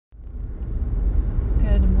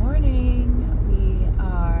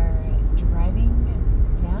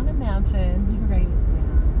mountain right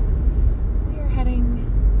now. We are heading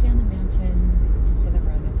down the mountain into the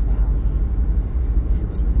Roanoke Valley,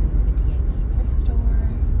 into the DAV thrift store,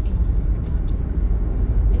 and for now I'm just going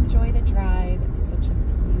to enjoy the drive. It's such a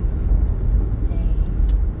beautiful day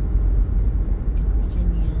in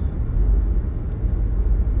Virginia.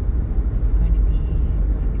 It's going to be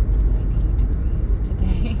like 90 degrees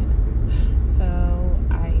today. So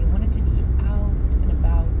I wanted to be out and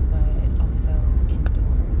about, but also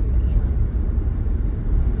indoors, and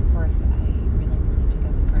of course I really wanted to go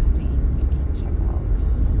thrifting and check out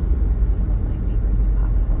some of my favorite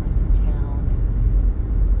spots while I'm in town.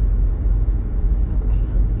 So I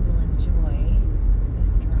hope you will enjoy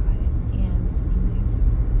this drive and a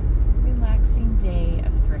nice relaxing day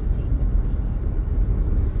of thrifting with me.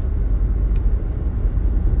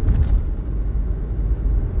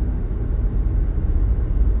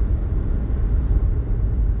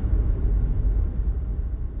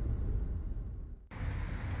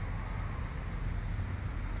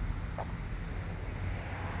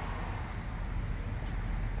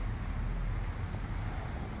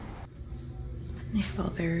 They have all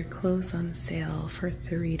their clothes on sale for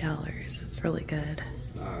 $3. It's really good.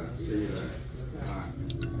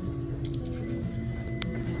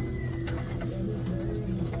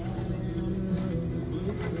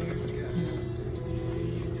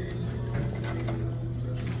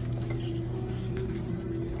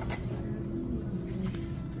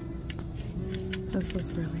 This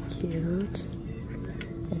is really cute.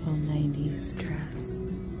 Little 90s dress.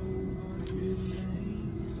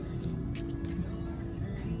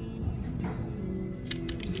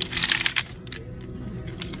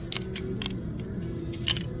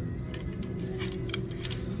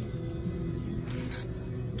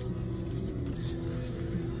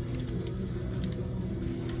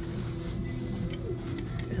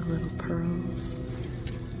 The little pearls.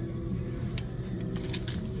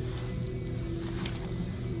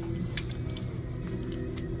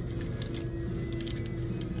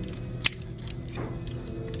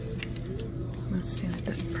 Let's see what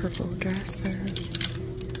this purple dress is.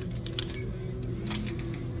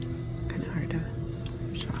 Kind of hard to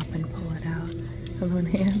shop and pull it out with one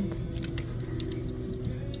hand.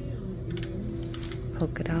 Some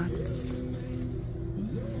polka dots.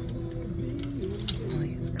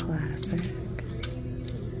 Always classic.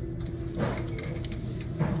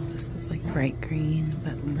 This is like bright green,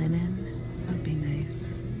 but linen. That'd be nice,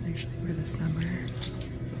 actually, for the summer.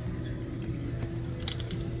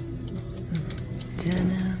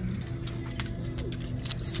 Denim.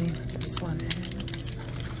 Let's see what this one is.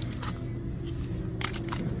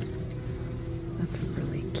 That's a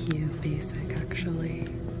really cute basic, actually.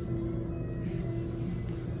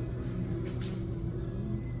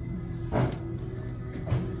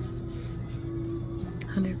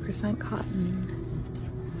 %, cotton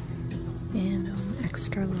and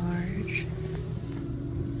extra large.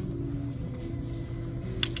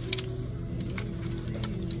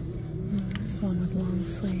 This one with long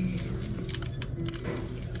sleeves.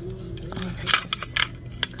 I like this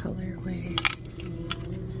colorway.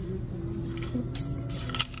 Oops.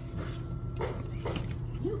 Let's see.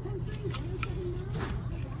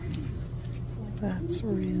 That's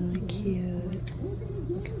really cute.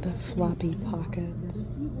 Look at the floppy pockets.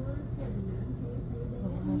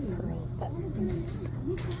 Oh, pearl buttons.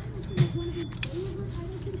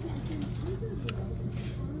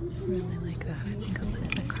 Really like that. I think I'll put it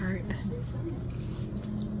in the cart.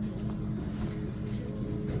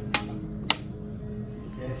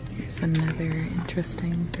 Here's another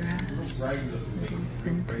interesting dress. Little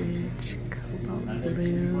vintage cobalt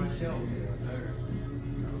blue.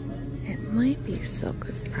 It might be silk.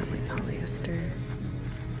 It's probably polyester.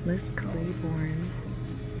 Liz Claiborne.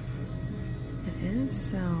 It is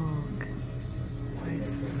silk.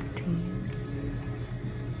 Size 14.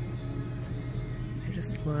 I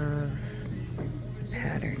just love the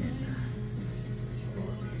pattern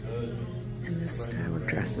and this style of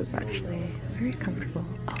dress is actually very comfortable.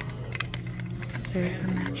 Oh, there's a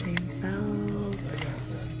matching belt.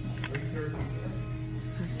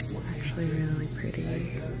 That's actually really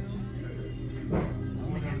pretty.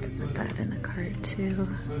 I'm gonna have to put that in the cart too.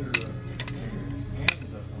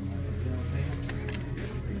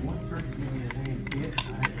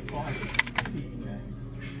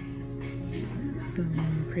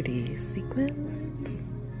 Some pretty sequins.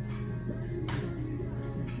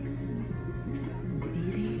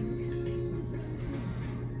 Beading.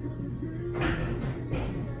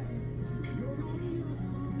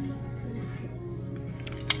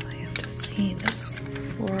 I have to see this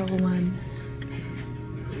floral one.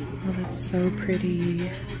 Oh, that's so pretty.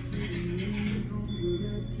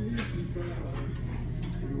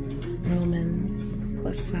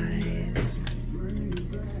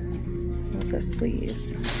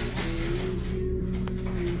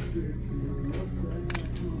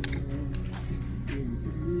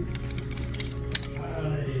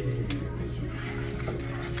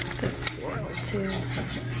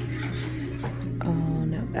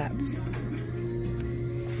 That's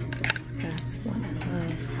one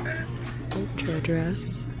of ultra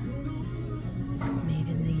dress made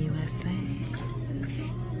in the USA.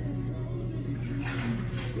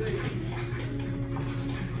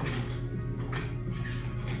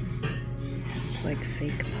 It's like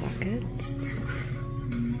fake pockets.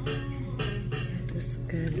 This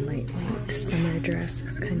good lightweight summer dress.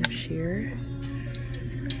 It's kind of sheer.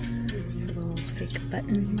 It's little fake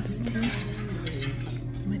buttons too.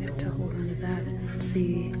 I might have to hold on to that and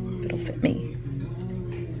see if it'll fit me.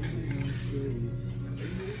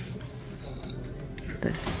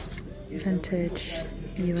 This vintage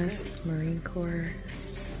US Marine Corps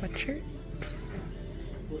sweatshirt.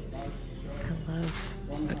 I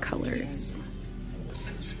love the colors.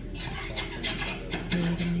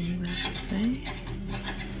 Made in the USA.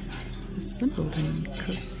 Assembled in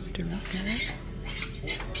Costa Rica.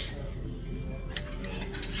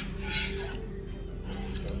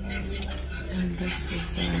 And this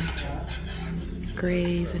is a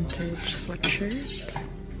gray vintage sweatshirt.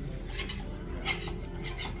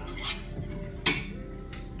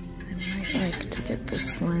 I might like to get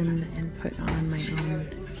this one and put on my own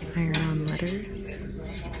iron-on letters.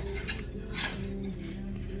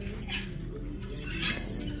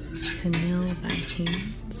 It's Chenille by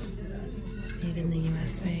Haynes, made in the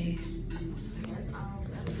USA.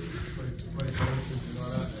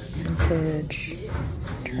 It's vintage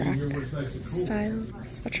track style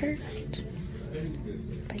sweatshirt.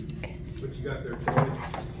 Bike.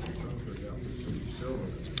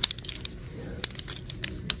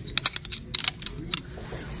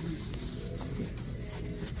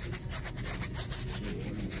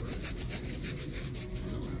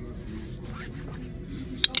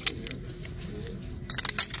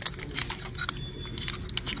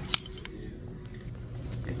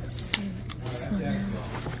 Let's see what this one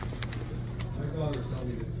is.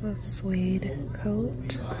 It's a suede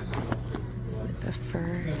coat with a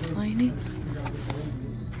fur lining.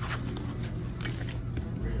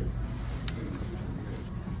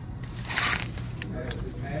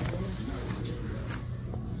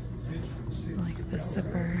 I like the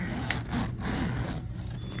zipper.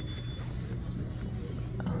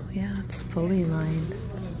 Oh yeah, it's fully lined.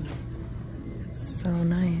 It's so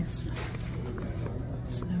nice.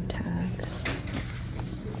 There's no tag.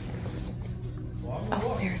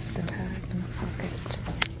 Oh, there's the tag in the pocket.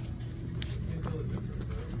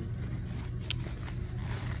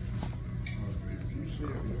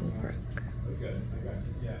 Brook. Okay,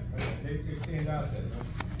 yeah. They stand out then, huh?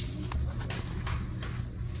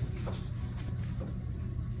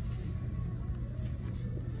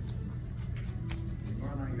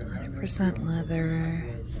 100% leather.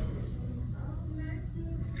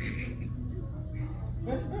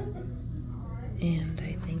 And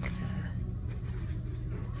I think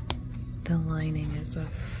the lining is a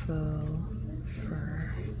faux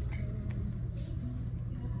fur.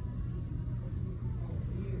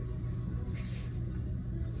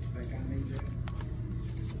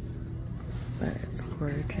 But it's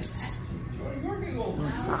gorgeous.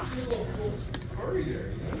 Really soft.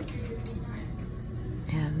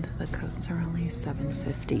 And the coats are only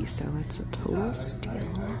 $7.50, so it's a total steal.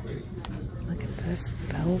 Look at this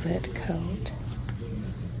velvet coat.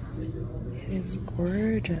 It is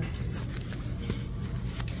gorgeous.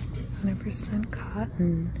 100%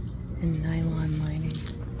 cotton and nylon lining.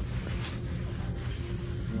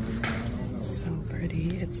 It's so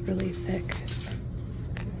pretty. It's really thick.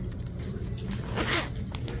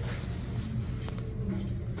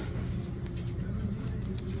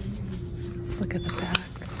 Let's look at the back.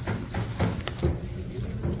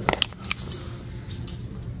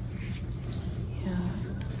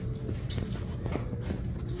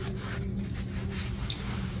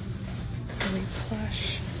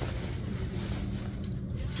 Plush.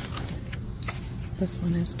 This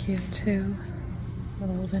one is cute too.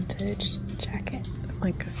 Little vintage jacket,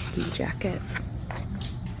 like a ski jacket.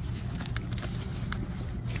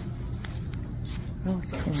 Oh,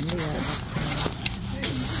 it's Columbia. That's nice.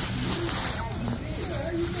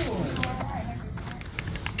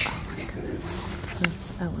 Oh my goodness.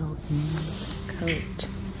 This LLB coat.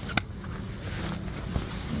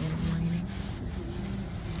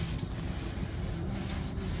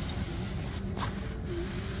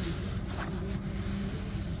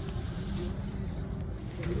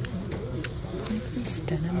 This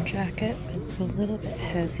denim jacket, it's a little bit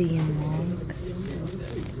heavy and long.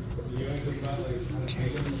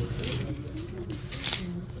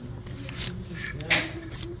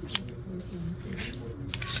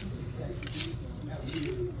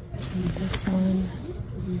 And this one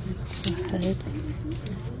is a hood.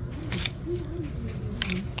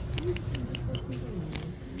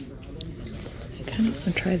 kind of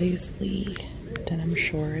want to try these Lee denim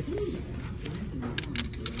shorts.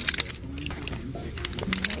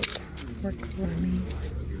 Might work for me.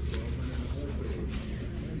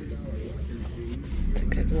 It's a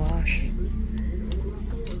good wash.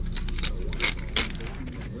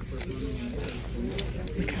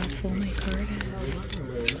 Look how full my cart is.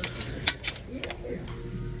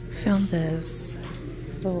 Found this.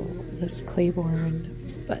 Oh, this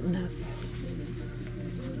Claiborne button up.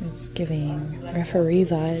 It's giving referee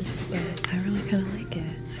vibes, but I really kind of like it.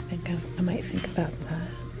 I think I might think about that.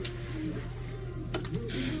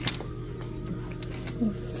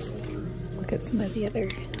 Let's look at some of the other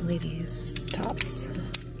ladies' tops. I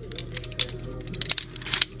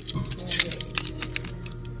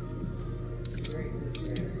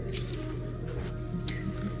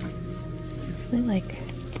really like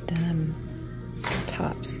denim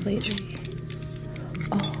tops lately.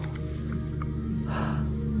 Oh.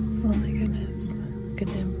 Oh my goodness. Look at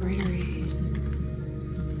the embroidery.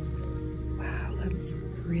 Wow, that's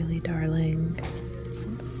really darling.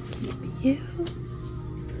 Let's keep you.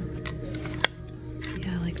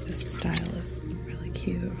 Yeah, I like this style is really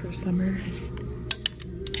cute for summer.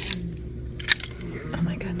 Oh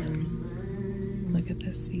my goodness. Look at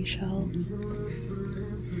the seashells.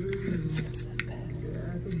 Zip, zip.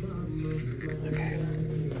 Okay.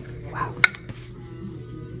 Wow.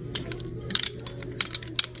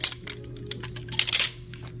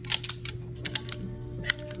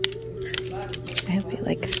 I hope you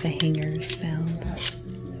like the hanger sound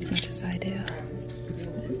as much as I do.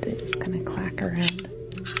 They just kind of clack around.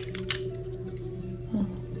 Oh.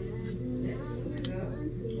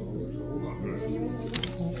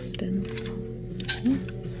 Holston.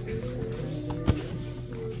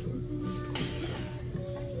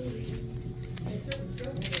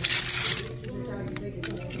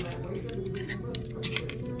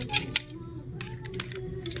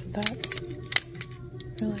 That's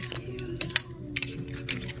really cute.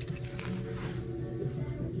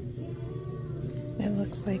 It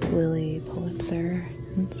looks like Lily Pulitzer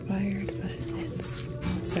inspired, but it's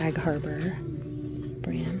Sag Harbor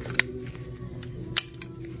brand.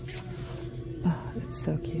 Oh, it's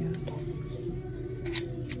so cute.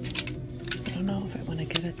 I don't know if I want to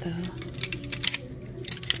get it though.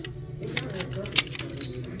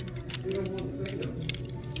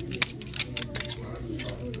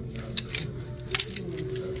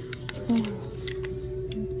 Oh,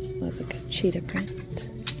 love a good cheetah print.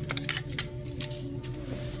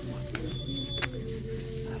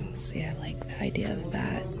 Oh, see, I like the idea of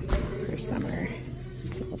that for summer.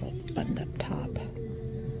 It's a little buttoned up top.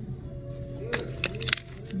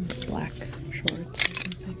 Some black shorts or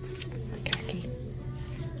something. Or khaki.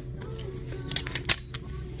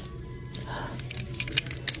 Oh.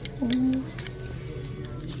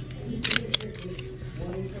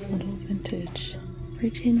 Little vintage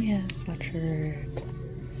Virginia sweatshirt.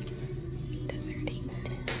 Desert heat.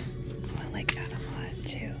 Oh, I like that a lot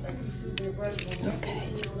too. Okay,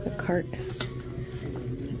 the cart is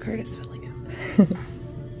filling up.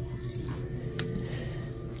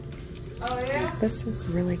 Oh yeah? This is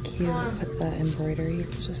really cute with the embroidery.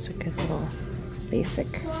 It's just a good little basic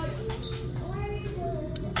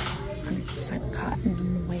 100%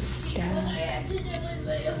 cotton white stab.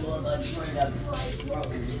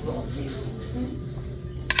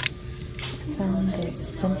 Found this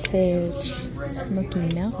vintage Smoky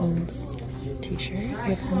Mountains t-shirt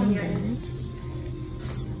with hummingbirds.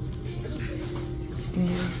 It's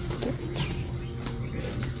smooth stitch.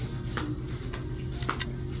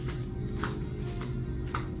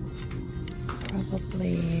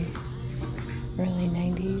 Probably early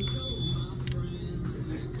 90s.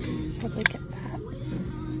 Probably get that.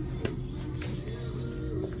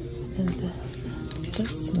 And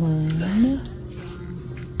this one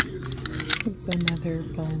is another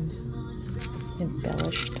fun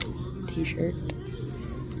embellished t-shirt.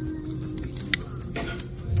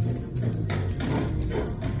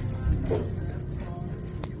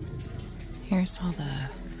 Here's all the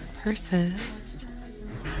purses.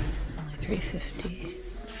 Only $3.50.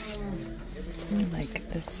 I like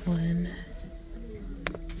this one.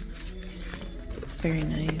 It's very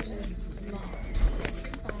nice.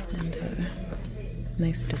 And a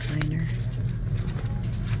nice designer.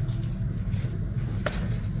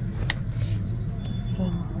 It's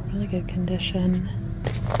in really good condition.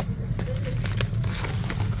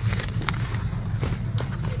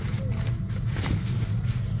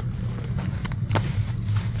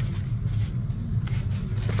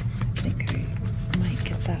 I think I might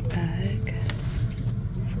get that bag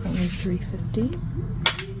for only $3.50.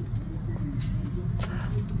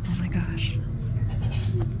 Oh my gosh.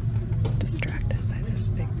 Distracted by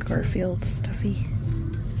Garfield stuffy.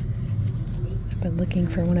 I've been looking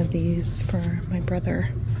for one of these for my brother.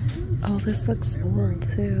 Oh, this looks old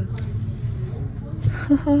too.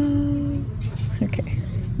 Okay,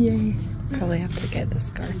 yay. Probably have to get this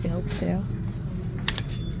Garfield too.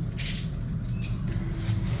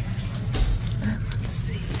 Let's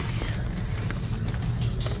see.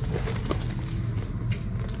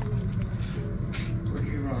 Where'd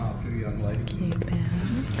you run off to, young lady? Cute bag.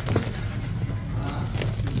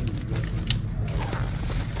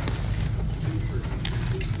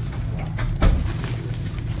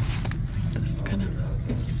 This kind of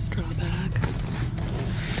straw bag.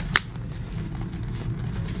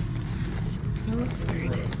 That looks very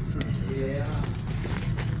nice. Yeah.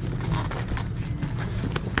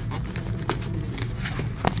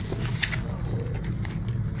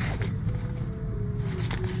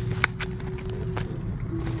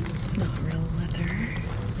 It's not real leather.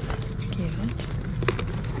 It's cute.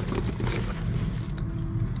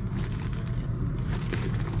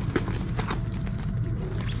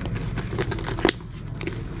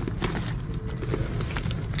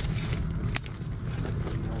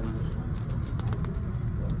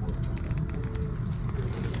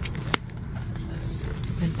 This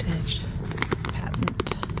vintage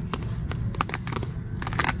patent.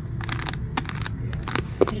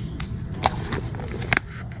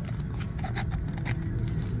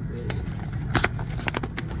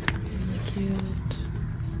 It's really cute.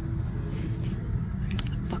 There's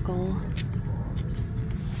the buckle.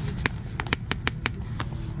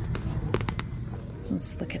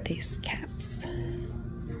 Let's look at these caps.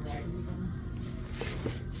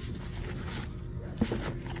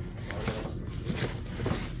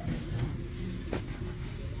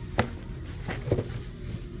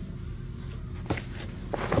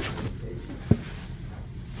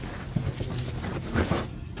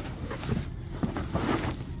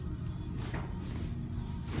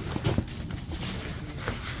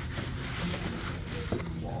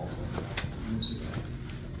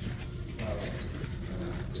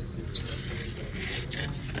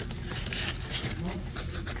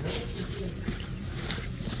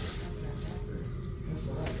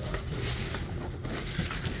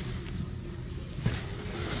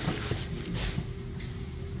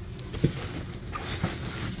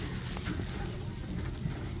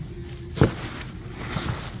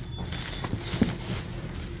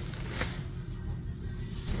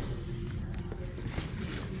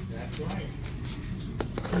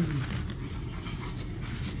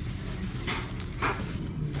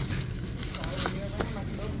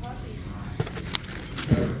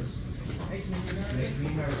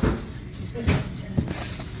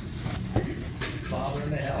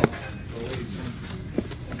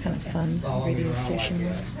 Kind of fun radio station.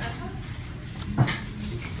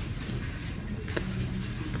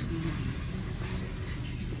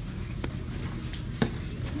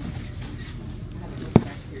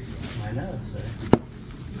 I know, sir.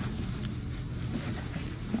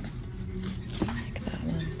 I like that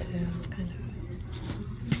one too, kind of.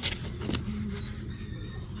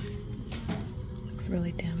 Looks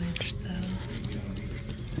really damaged though.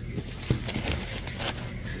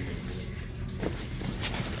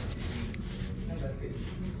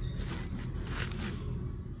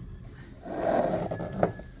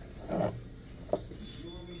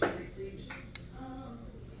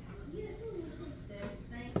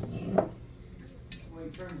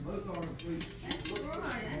 That's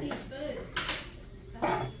right, I need food.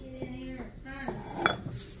 I'll get in here and find some.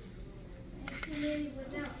 Ain't too many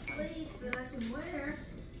without sleeves that I can wear.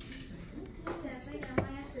 I think I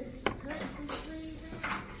might have to cut some sleeves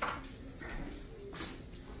out.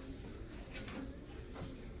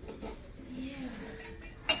 Yeah.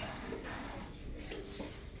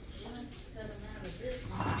 Let's cut them out of this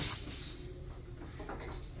one.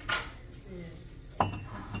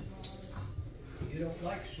 You don't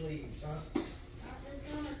like sleeves, huh? Not this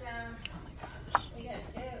summertime. Oh my gosh. We gotta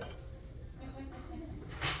go.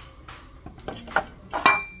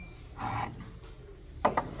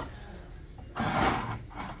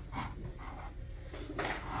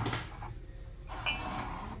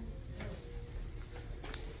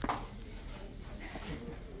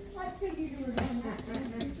 I figured you were doing that.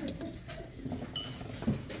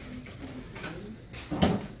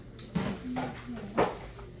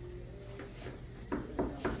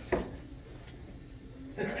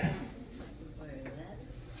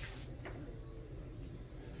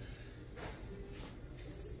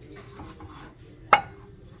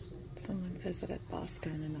 Someone visited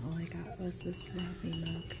Boston and all I got was this lousy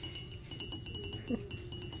mug.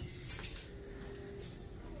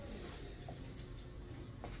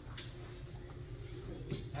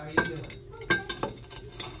 How are you doing?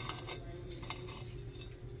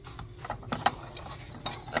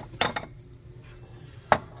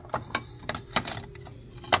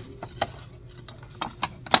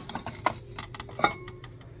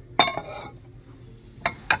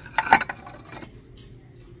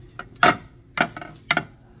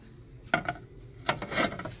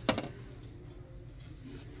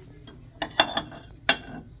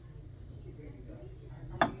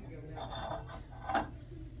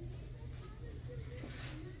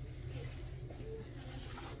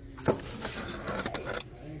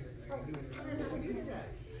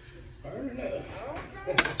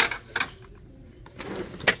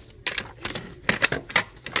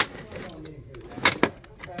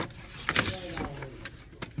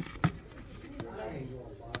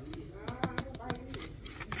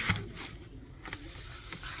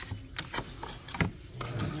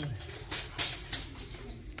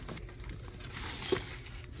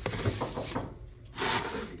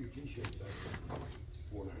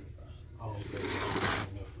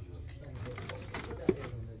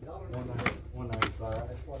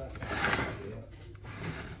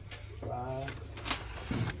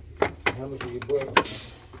 How much are you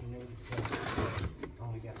booked?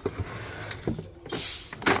 Only got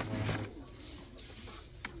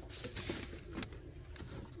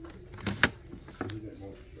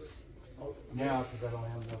now, because I don't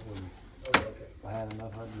have enough with me. Oh, okay. If I had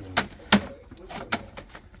enough, I'd do it.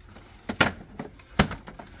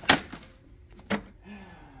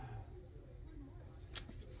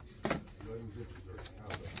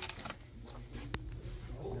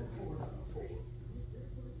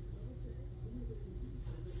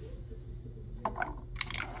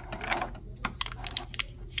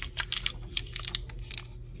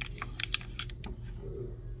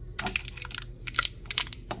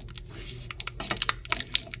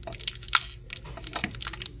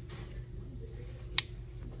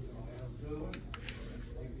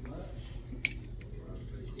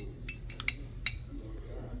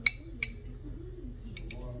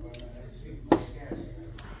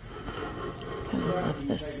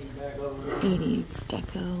 This 80s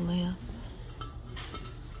deco lamp.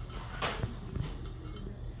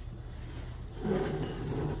 Look at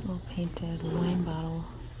this little painted wine bottle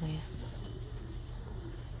lamp.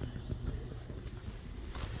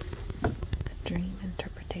 The Dream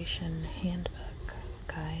Interpretation Handbook,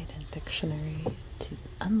 Guide and Dictionary to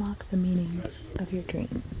Unlock the Meanings of Your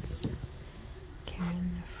Dreams.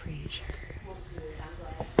 Karen Fraser.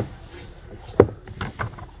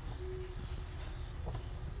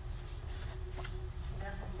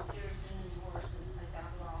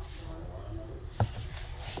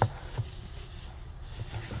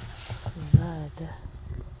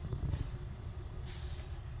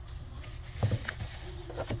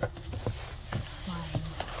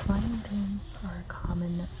 Flying dreams are a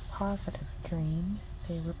common positive dream.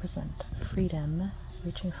 They represent freedom,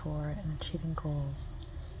 reaching for and achieving goals,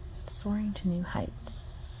 soaring to new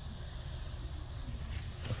heights.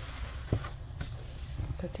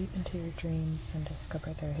 Go deep into your dreams and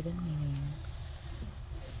discover their hidden meanings.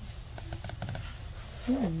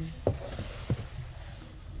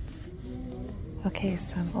 Okay,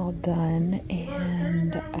 so I'm all done,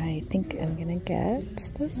 and I think I'm gonna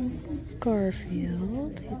get this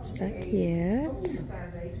Garfield. It's so cute.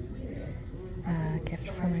 Gift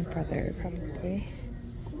for my brother, probably.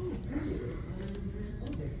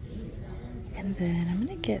 And then I'm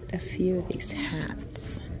gonna get a few of these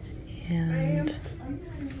hats, and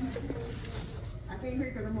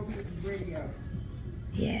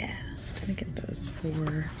yeah, I'm gonna get those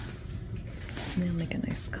for. They'll make a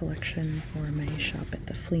nice collection for my shop at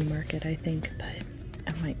the flea market, I think, but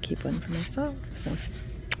I might keep one for myself. So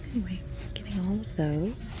anyway, getting all of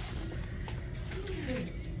those.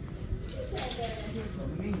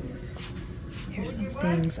 Here's some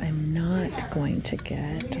things I'm not going to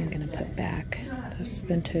get. I'm going to put back this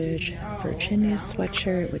vintage Virginia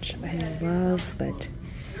sweatshirt, which I love, but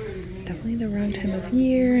it's definitely the wrong time of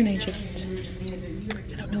year, and I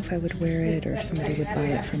don't know if I would wear it or if somebody would buy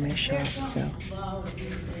it for my shop, so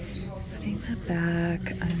putting that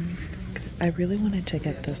back. I really wanted to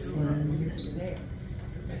get this one,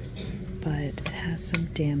 but it has some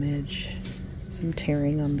damage, some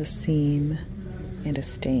tearing on the seam, and a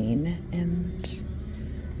stain, and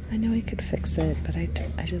I know I could fix it, but I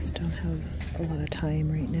just don't have a lot of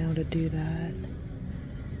time right now to do that,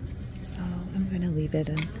 so I'm going to leave it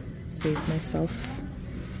and save myself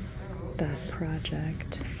that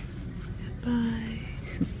project. Bye.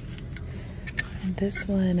 And this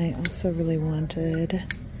one I also really wanted.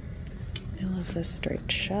 I love this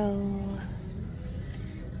striped shell,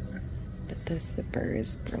 but the zipper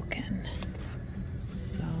is broken.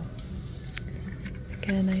 So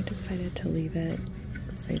again, I decided to leave it,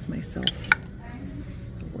 save myself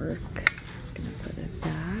the work. I'm gonna put it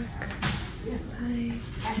back. Bye.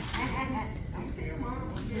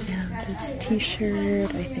 And this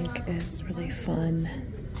t-shirt I think is really fun.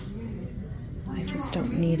 I just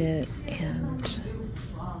don't need it, and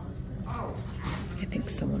I think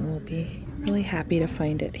someone will be really happy to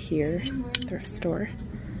find it here, thrift store.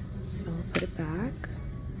 So I'll put it back.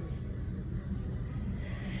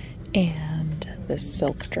 And this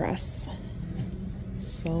silk dress,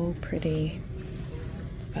 so pretty,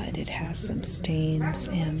 but it has some stains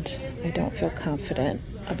and I don't feel confident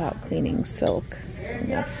about cleaning silk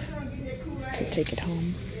enough to take it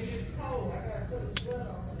home.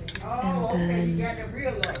 And then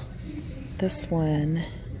this one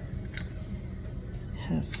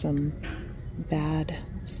has some bad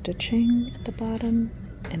stitching at the bottom,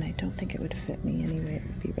 and I don't think it would fit me anyway. It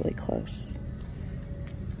would be really close.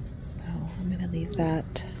 So I'm gonna leave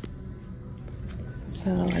that.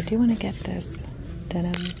 So I do want to get this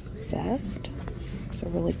denim vest. It's a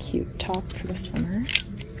really cute top for the summer.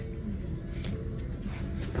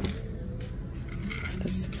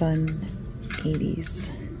 This fun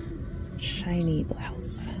 80s shiny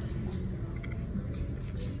blouse.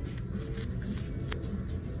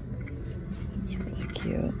 It's really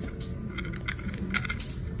cute.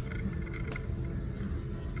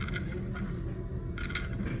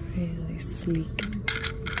 Really sleek.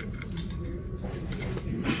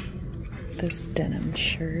 This denim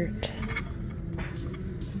shirt,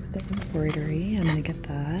 the embroidery, I'm gonna get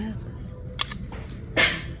that.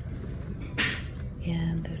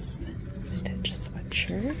 And this vintage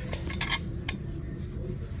sweatshirt,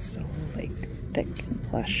 so like thick and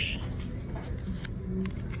plush.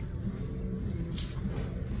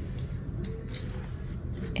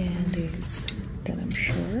 And these denim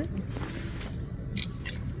shorts,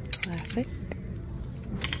 classic.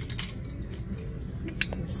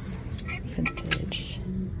 This vintage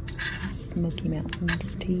Smoky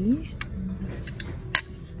Mountains tee.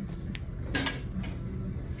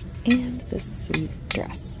 And this sweet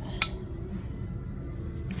dress.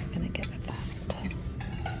 I'm gonna get that.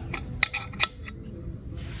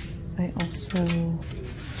 I also,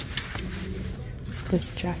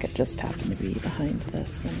 this jacket just happened to be behind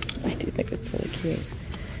this, and I do think it's really cute.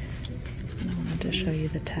 And I wanted to show you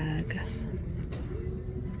the tag.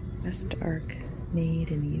 West Arc, made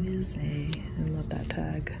in USA. I love that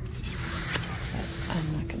tag. But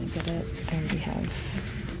I'm not gonna get it. I already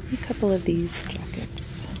have a couple of these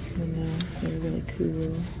jackets, even though they're really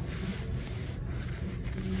cool.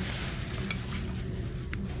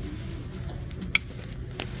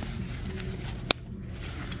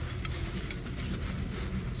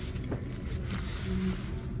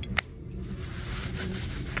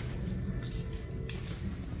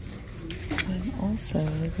 I'm also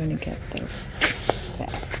going to get this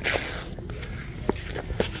bag.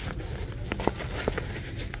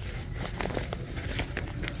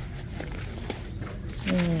 It's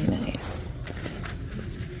really nice.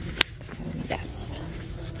 So, yes.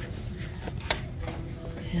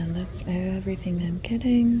 And that's everything I'm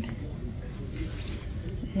getting.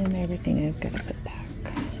 And everything I've got to put back.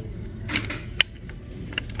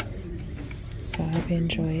 So I hope you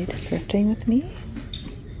enjoyed thrifting with me.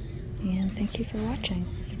 And thank you for watching.